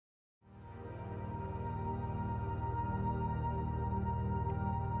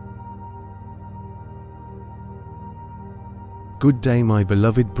Good day, my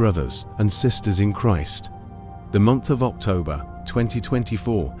beloved brothers and sisters in Christ. The month of October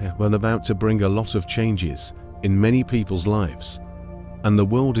 2024 will about to bring a lot of changes in many people's lives, and the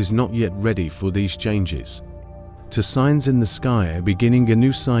world is not yet ready for these changes. To signs in the sky are beginning a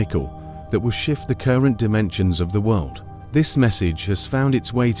new cycle that will shift the current dimensions of the world. This message has found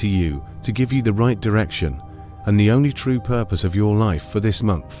its way to you to give you the right direction and the only true purpose of your life for this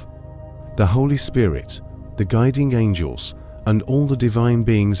month. The Holy Spirit, the guiding angels, and all the divine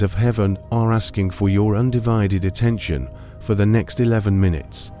beings of heaven are asking for your undivided attention for the next 11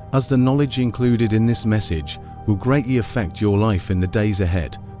 minutes, as the knowledge included in this message will greatly affect your life in the days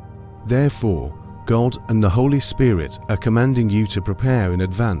ahead. Therefore, God and the Holy Spirit are commanding you to prepare in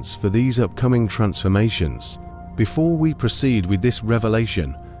advance for these upcoming transformations. Before we proceed with this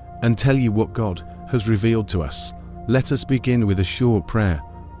revelation and tell you what God has revealed to us, let us begin with a short prayer.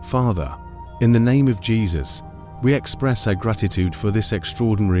 Father, in the name of Jesus, we express our gratitude for this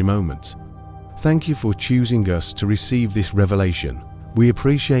extraordinary moment. Thank you for choosing us to receive this revelation. We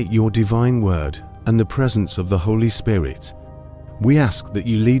appreciate your divine word and the presence of the Holy Spirit. We ask that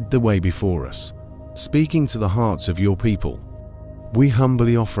you lead the way before us, speaking to the hearts of your people. We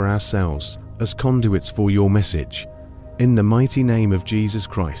humbly offer ourselves as conduits for your message. In the mighty name of Jesus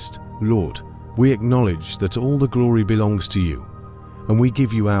Christ, Lord, we acknowledge that all the glory belongs to you, and we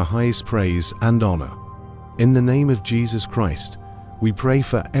give you our highest praise and honor. In the name of Jesus Christ, we pray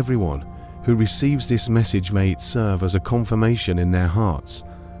for everyone who receives this message. May it serve as a confirmation in their hearts,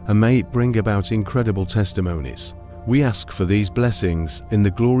 and may it bring about incredible testimonies. We ask for these blessings in the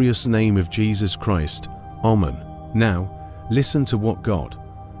glorious name of Jesus Christ. Amen. Now, listen to what God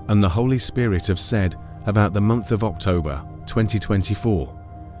and the Holy Spirit have said about the month of October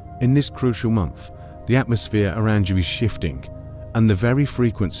 2024. In this crucial month, the atmosphere around you is shifting, and the very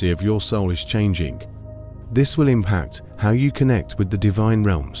frequency of your soul is changing. This will impact how you connect with the divine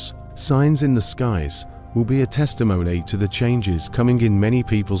realms. Signs in the skies will be a testimony to the changes coming in many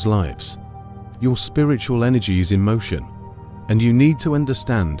people's lives. Your spiritual energy is in motion, and you need to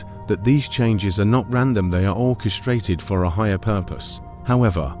understand that these changes are not random, they are orchestrated for a higher purpose.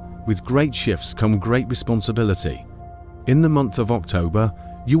 However, with great shifts come great responsibility. In the month of October,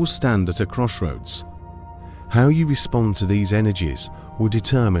 you will stand at a crossroads. How you respond to these energies will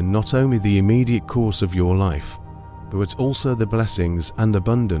determine not only the immediate course of your life, but also the blessings and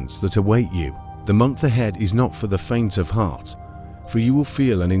abundance that await you. The month ahead is not for the faint of heart, for you will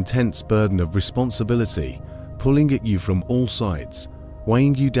feel an intense burden of responsibility pulling at you from all sides,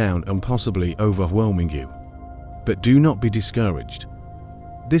 weighing you down and possibly overwhelming you. But do not be discouraged.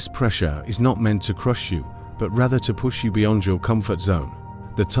 This pressure is not meant to crush you, but rather to push you beyond your comfort zone.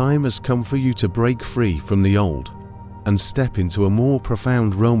 The time has come for you to break free from the old and step into a more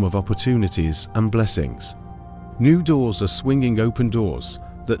profound realm of opportunities and blessings. New doors are swinging open, doors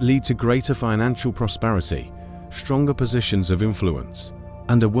that lead to greater financial prosperity, stronger positions of influence,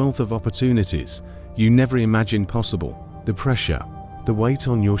 and a wealth of opportunities you never imagined possible. The pressure, the weight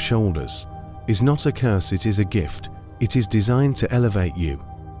on your shoulders, is not a curse, it is a gift. It is designed to elevate you.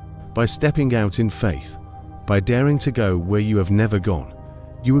 By stepping out in faith, by daring to go where you have never gone,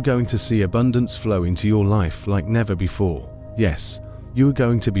 you are going to see abundance flow into your life like never before. Yes, you are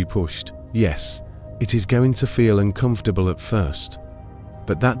going to be pushed. Yes, it is going to feel uncomfortable at first.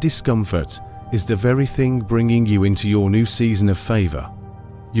 But that discomfort is the very thing bringing you into your new season of favor.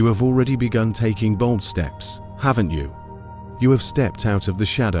 You have already begun taking bold steps, haven't you? You have stepped out of the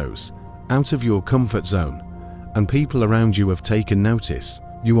shadows, out of your comfort zone, and people around you have taken notice.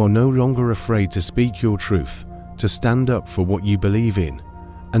 You are no longer afraid to speak your truth, to stand up for what you believe in,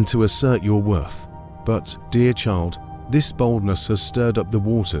 and to assert your worth. But, dear child, this boldness has stirred up the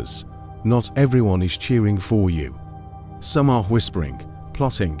waters. Not everyone is cheering for you. Some are whispering,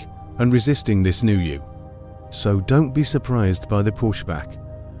 plotting, and resisting this new you. So don't be surprised by the pushback.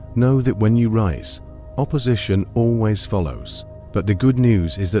 Know that when you rise, opposition always follows. But the good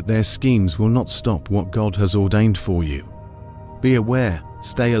news is that their schemes will not stop what God has ordained for you. Be aware,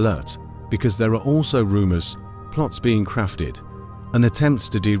 stay alert, because there are also rumors, plots being crafted, and attempts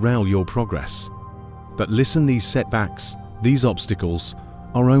to derail your progress. But listen, these setbacks, these obstacles,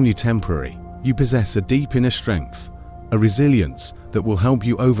 are only temporary. You possess a deep inner strength, a resilience that will help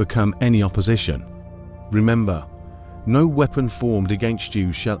you overcome any opposition. Remember, no weapon formed against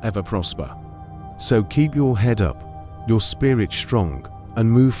you shall ever prosper. So keep your head up, your spirit strong, and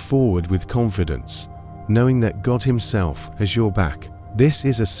move forward with confidence, knowing that God Himself has your back. This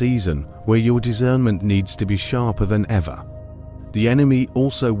is a season where your discernment needs to be sharper than ever. The enemy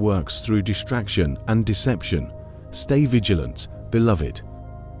also works through distraction and deception. Stay vigilant, beloved.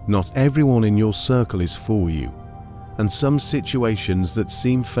 Not everyone in your circle is for you. and some situations that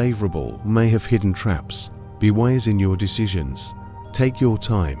seem favorable may have hidden traps. Be wise in your decisions. Take your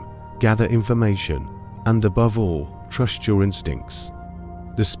time, gather information, and above all, trust your instincts.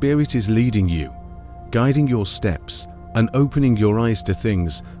 The Spirit is leading you, guiding your steps, and opening your eyes to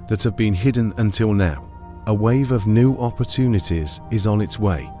things that have been hidden until now. A wave of new opportunities is on its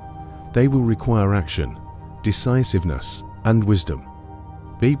way. They will require action, decisiveness, and wisdom.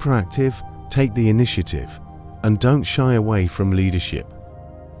 Be proactive, take the initiative, and don't shy away from leadership.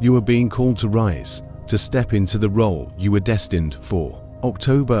 You are being called to rise, to step into the role you were destined for.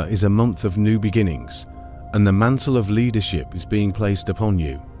 October is a month of new beginnings, and the mantle of leadership is being placed upon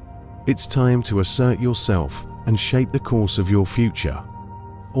you. It's time to assert yourself and shape the course of your future.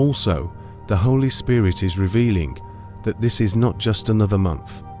 Also, the Holy Spirit is revealing that this is not just another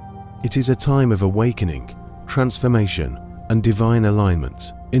month. It is a time of awakening, transformation, and divine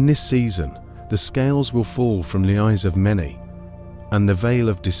alignment. In this season, the scales will fall from the eyes of many, and the veil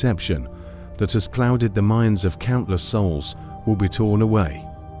of deception that has clouded the minds of countless souls will be torn away.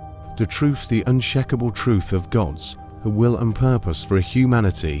 The truth, the unshakable truth of God's will and purpose for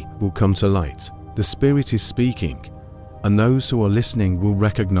humanity will come to light. The Spirit is speaking, and those who are listening will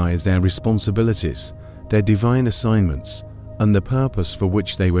recognize their responsibilities, their divine assignments, and the purpose for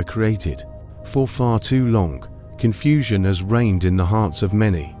which they were created. For far too long, confusion has reigned in the hearts of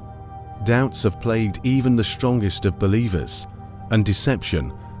many. Doubts have plagued even the strongest of believers, and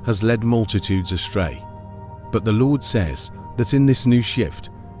deception has led multitudes astray. But the Lord says that in this new shift,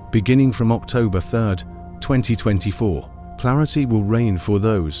 beginning from October 3rd, 2024, clarity will reign for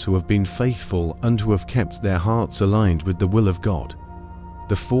those who have been faithful and who have kept their hearts aligned with the will of God.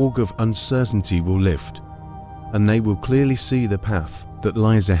 The fog of uncertainty will lift, and they will clearly see the path that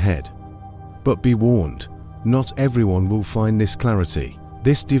lies ahead. But be warned, not everyone will find this clarity.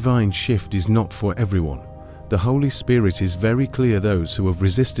 This divine shift is not for everyone. The Holy Spirit is very clear: those who have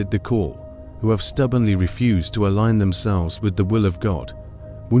resisted the call, who have stubbornly refused to align themselves with the will of God,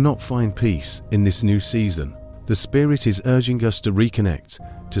 will not find peace in this new season. The Spirit is urging us to reconnect,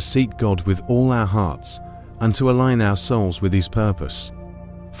 to seek God with all our hearts, and to align our souls with His purpose.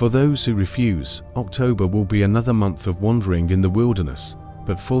 For those who refuse, October will be another month of wandering in the wilderness,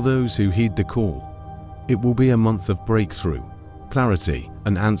 but for those who heed the call, it will be a month of breakthrough, clarity,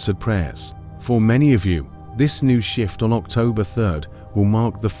 and answered prayers. For many of you, this new shift on October 3rd will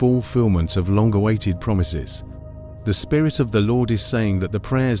mark the fulfillment of long-awaited promises. The Spirit of the Lord is saying that the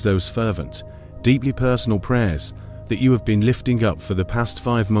prayers, those fervent, deeply personal prayers that you have been lifting up for the past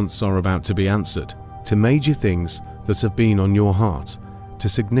 5 months, are about to be answered. To major things that have been on your heart, to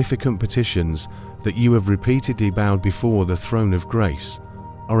significant petitions that you have repeatedly bowed before the throne of grace,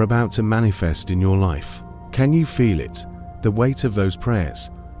 are about to manifest in your life. Can you feel it? The weight of those prayers,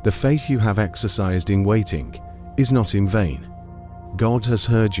 the faith you have exercised in waiting, is not in vain. God has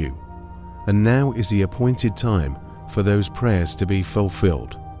heard you, and now is the appointed time for those prayers to be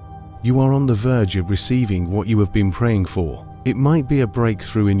fulfilled. You are on the verge of receiving what you have been praying for. It might be a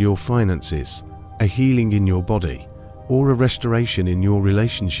breakthrough in your finances, a healing in your body, or a restoration in your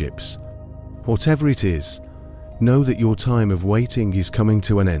relationships. Whatever it is, know that your time of waiting is coming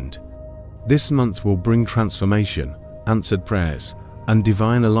to an end. This month will bring transformation, answered prayers, and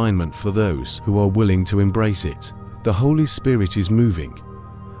divine alignment for those who are willing to embrace it. The Holy Spirit is moving,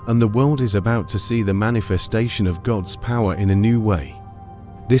 and the world is about to see the manifestation of God's power in a new way.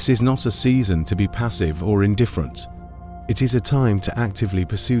 This is not a season to be passive or indifferent. It is a time to actively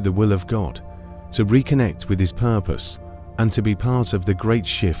pursue the will of God, to reconnect with His purpose, and to be part of the great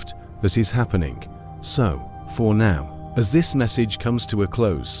shift that is happening. So, for now, as this message comes to a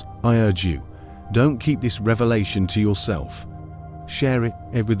close, I urge you, don't keep this revelation to yourself. Share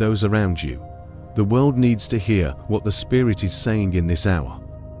it with those around you. The world needs to hear what the Spirit is saying in this hour.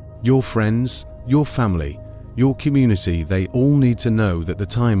 Your friends, your family, your community, they all need to know that the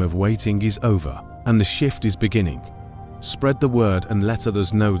time of waiting is over and the shift is beginning. Spread the word and let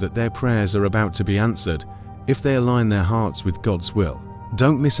others know that their prayers are about to be answered if they align their hearts with God's will.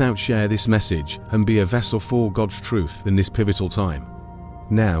 Don't miss out. Share this message and be a vessel for God's truth in this pivotal time.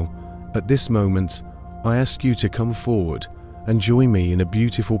 Now, at this moment, I ask you to come forward and join me in a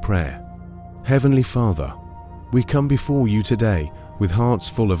beautiful prayer. Heavenly Father, we come before you today with hearts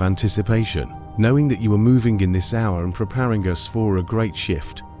full of anticipation, knowing that you are moving in this hour and preparing us for a great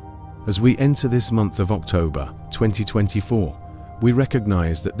shift. As we enter this month of October 2024, we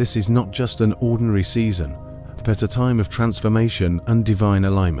recognize that this is not just an ordinary season, but a time of transformation and divine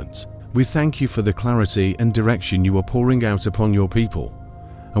alignment. We thank you for the clarity and direction you are pouring out upon your people,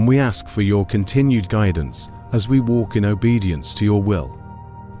 and we ask for your continued guidance as we walk in obedience to your will.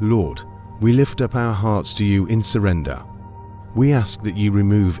 Lord, We lift up our hearts to you in surrender. We ask that you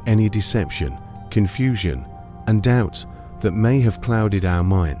remove any deception, confusion, and doubt that may have clouded our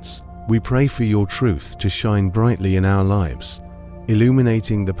minds. We pray for your truth to shine brightly in our lives,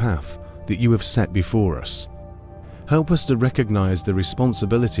 illuminating the path that you have set before us. Help us to recognize the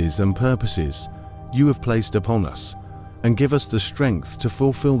responsibilities and purposes you have placed upon us, and give us the strength to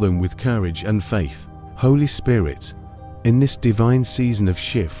fulfill them with courage and faith. Holy Spirit, in this divine season of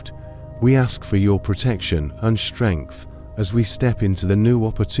shift, we ask for your protection and strength as we step into the new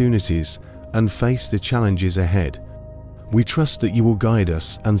opportunities and face the challenges ahead. We trust that you will guide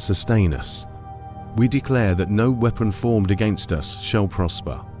us and sustain us. We declare that no weapon formed against us shall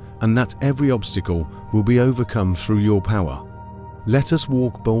prosper, and that every obstacle will be overcome through your power. Let us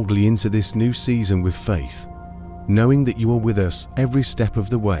walk boldly into this new season with faith, knowing that you are with us every step of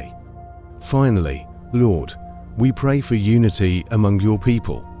the way. Finally, Lord, we pray for unity among your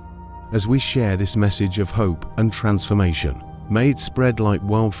people. As we share this message of hope and transformation, may it spread like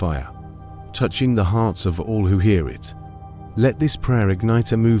wildfire, touching the hearts of all who hear it. Let this prayer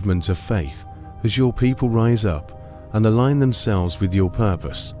ignite a movement of faith as your people rise up and align themselves with your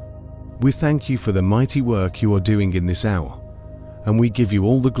purpose. We thank you for the mighty work you are doing in this hour, and we give you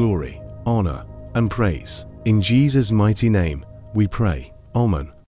all the glory, honor, and praise. In Jesus' mighty name, we pray. Amen.